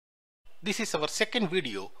This is our second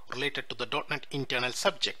video related to the .NET internal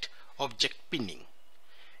subject, object pinning.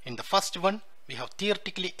 In the first one, we have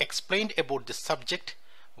theoretically explained about this subject,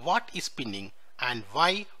 what is pinning and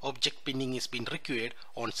why object pinning is being required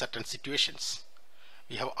on certain situations.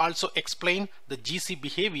 We have also explained the GC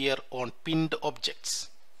behavior on pinned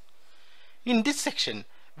objects. In this section,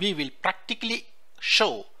 we will practically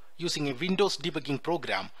show using a Windows debugging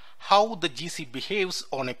program how the GC behaves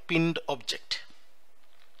on a pinned object.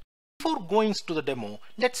 Before going to the demo,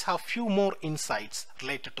 let's have few more insights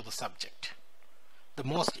related to the subject. The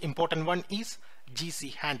most important one is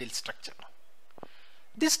GC handle structure.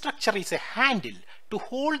 This structure is a handle to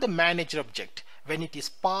hold the managed object when it is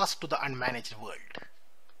passed to the unmanaged world.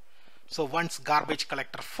 So once garbage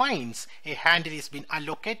collector finds a handle is been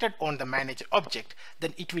allocated on the managed object,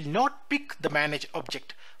 then it will not pick the managed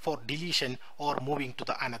object for deletion or moving to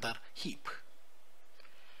the another heap.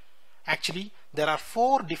 Actually, there are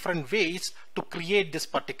 4 different ways to create this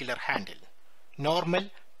particular handle: normal,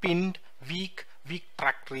 pinned, weak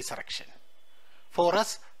tracked resurrection. For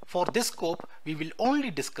us, for this scope, we will only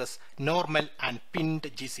discuss normal and pinned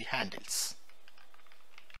GC handles.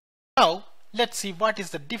 Now, let's see what is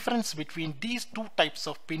the difference between these 2 types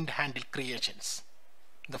of pinned handle creations.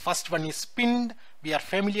 The first one is pinned. We are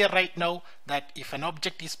familiar right now that if an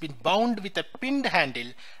object is been bound with a pinned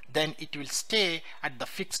handle, then it will stay at the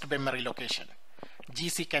fixed memory location.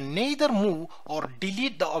 GC can neither move or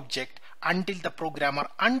delete the object until the programmer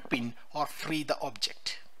unpin or free the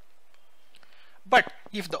object. But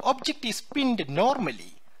if the object is pinned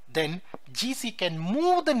normally, then GC can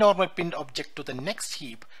move the normal pinned object to the next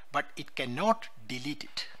heap, but it cannot delete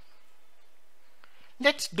it.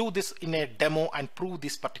 Let's do this in a demo and prove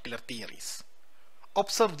these particular theories.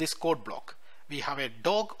 Observe this code block. We have a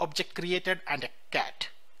dog object created and a cat.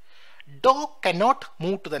 Dog cannot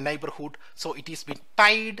move to the neighborhood, so it is been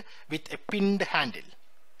tied with a pinned handle.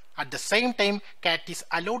 At the same time, cat is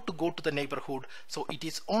allowed to go to the neighborhood, so it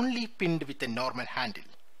is only pinned with a normal handle.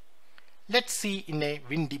 Let's see in a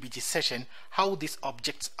WinDBG session how these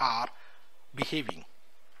objects are behaving.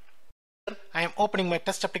 I am opening my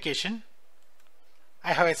test application.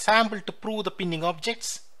 I have a sample to prove the pinning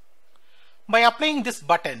objects. By applying this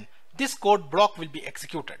button, this code block will be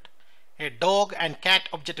executed. A dog and cat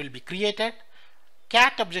object will be created.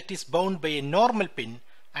 Cat object is bound by a normal pin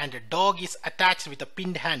and a dog is attached with a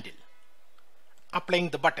pinned handle. Applying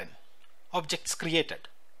the button, objects created.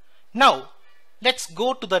 Now let's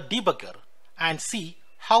go to the debugger and see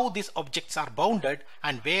how these objects are bounded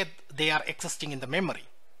and where they are existing in the memory.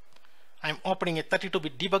 I am opening a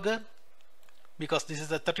 32-bit debugger because this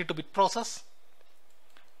is a 32-bit process.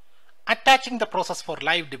 Attaching the process for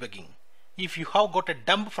live debugging. If you have got a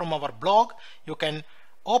dump from our blog, you can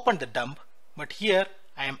open the dump, but here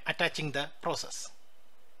I am attaching the process.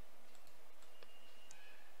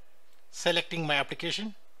 Selecting my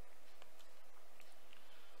application.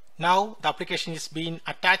 Now the application is being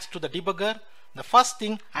attached to the debugger. The first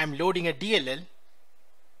thing, I am loading a DLL.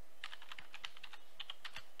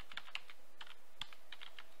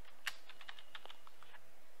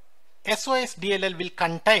 SOS DLL will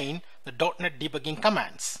contain the .NET debugging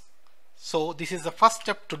commands. So this is the first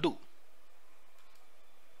step to do.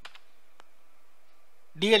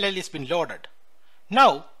 DLL has been loaded.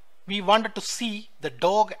 Now we wanted to see the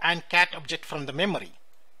dog and cat object from the memory.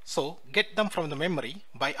 So get them from the memory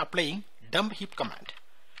by applying dump heap command.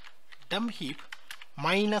 Dump heap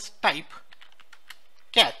minus type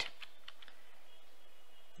cat.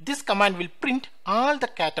 This command will print all the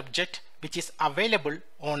cat object which is available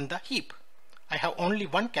on the heap. I have only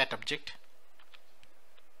one cat object.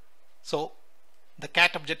 So the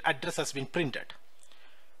cat object address has been printed.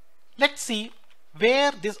 Let's see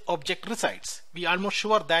where this object resides. We are almost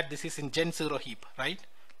sure that this is in Gen 0 heap, right?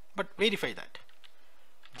 But verify that.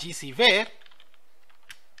 GC where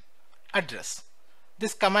address.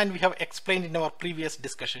 This command we have explained in our previous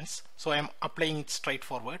discussions, so I am applying it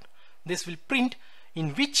straightforward. This will print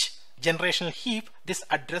in which generational heap this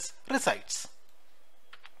address resides.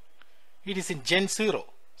 It is in Gen 0,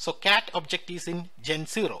 so cat object is in Gen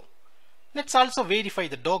 0. Let's also verify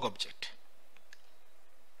the dog object.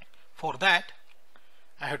 For that,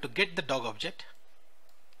 I have to get the dog object.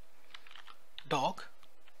 Dog.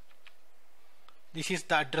 This is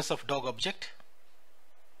the address of dog object.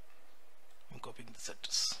 I'm copying this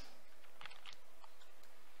address.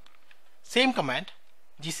 Same command,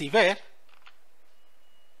 GC where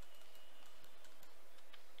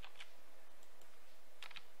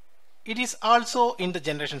it is also in the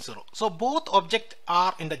generation 0. So both objects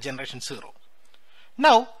are in the generation 0.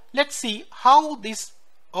 Now let's see how this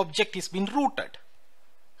object is being routed.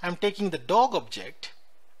 I am taking the dog object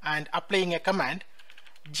and applying a command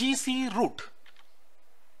gc root.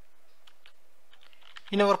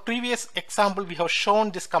 In our previous example we have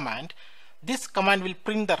shown this command. This command will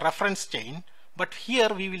print the reference chain, but here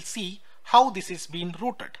we will see how this is being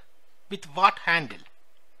rooted, with what handle.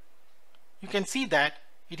 You can see that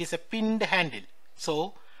it is a pinned handle.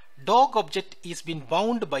 So dog object is being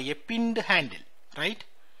bound by a pinned handle, right?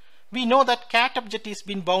 We know that cat object is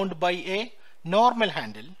being bound by a normal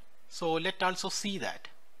handle. So let's also see that.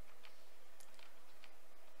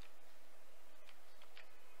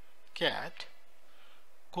 Cat,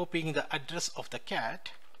 copying the address of the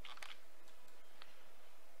cat,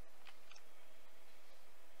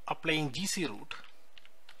 applying gc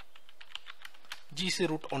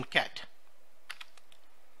root on cat.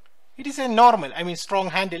 It is a normal, strong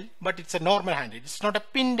handle, but it's a normal handle. It's not a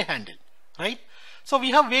pinned handle, right? So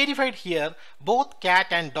we have verified here both cat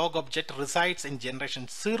and dog object resides in generation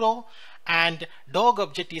 0, and dog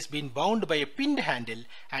object is being bound by a pinned handle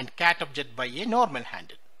and cat object by a normal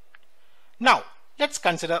handle. Now let's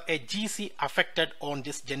consider a GC affected on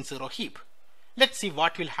this gen 0 heap. Let's see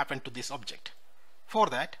what will happen to this object. For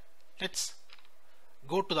that, let's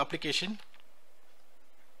go to the application.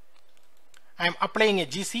 I am applying a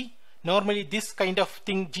GC. Normally this kind of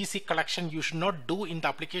thing, GC collection, you should not do in the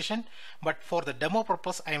application, but for the demo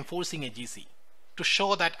purpose I am forcing a GC to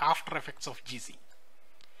show that after effects of GC.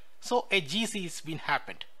 So a GC is been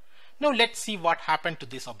happened. Now let's see what happened to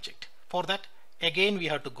this object. For that, again we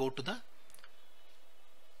have to go to the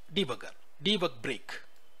debugger, debug break.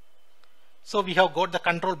 So we have got the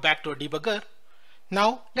control back to a debugger.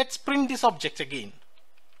 Now let's print this object again.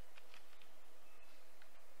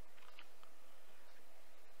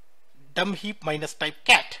 Dump heap minus type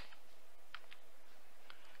cat.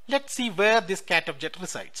 Let's see where this cat object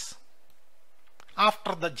resides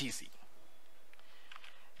after the GC.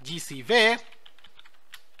 GC where.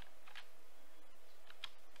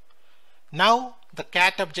 Now the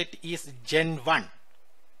cat object is gen 1,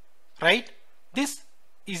 right? This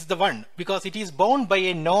is the one because it is bound by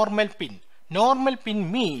a normal pin. Normal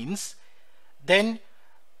pin means then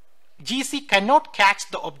GC cannot catch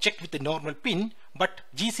the object with the normal pin, but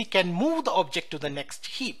GC can move the object to the next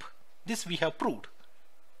heap. This we have proved.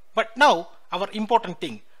 But now our important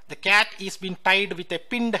thing, the cat is being tied with a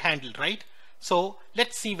pinned handle, right? So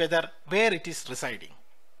let's see where it is residing.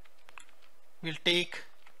 We'll take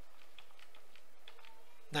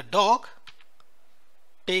the dog,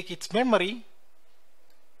 take its memory,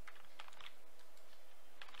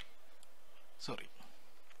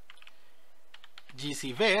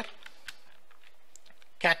 GC where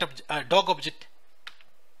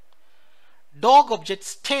dog object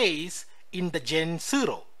stays in the gen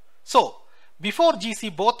 0. So before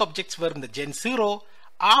GC both objects were in the gen 0.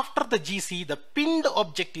 After the GC the pinned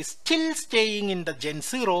object is still staying in the gen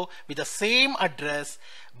 0 with the same address,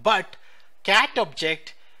 but cat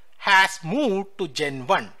object has moved to gen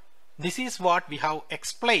 1. This is what we have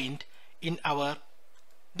explained in our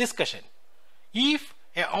discussion. If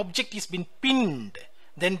an object is been pinned,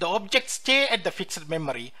 then the object stay at the fixed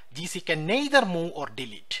memory. GC can neither move or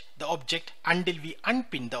delete the object until we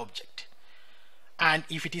unpin the object. And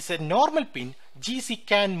if it is a normal pin, GC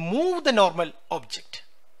can move the normal object,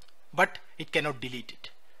 but it cannot delete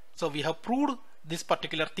it. So we have proved this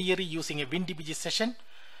particular theory using a WinDBG session.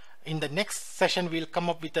 In the next session we will come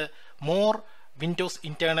up with a more Windows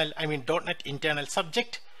internal, .NET internal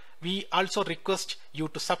subject. We also request you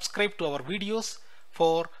to subscribe to our videos.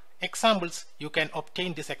 For examples, you can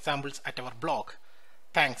obtain these examples at our blog.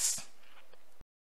 Thanks.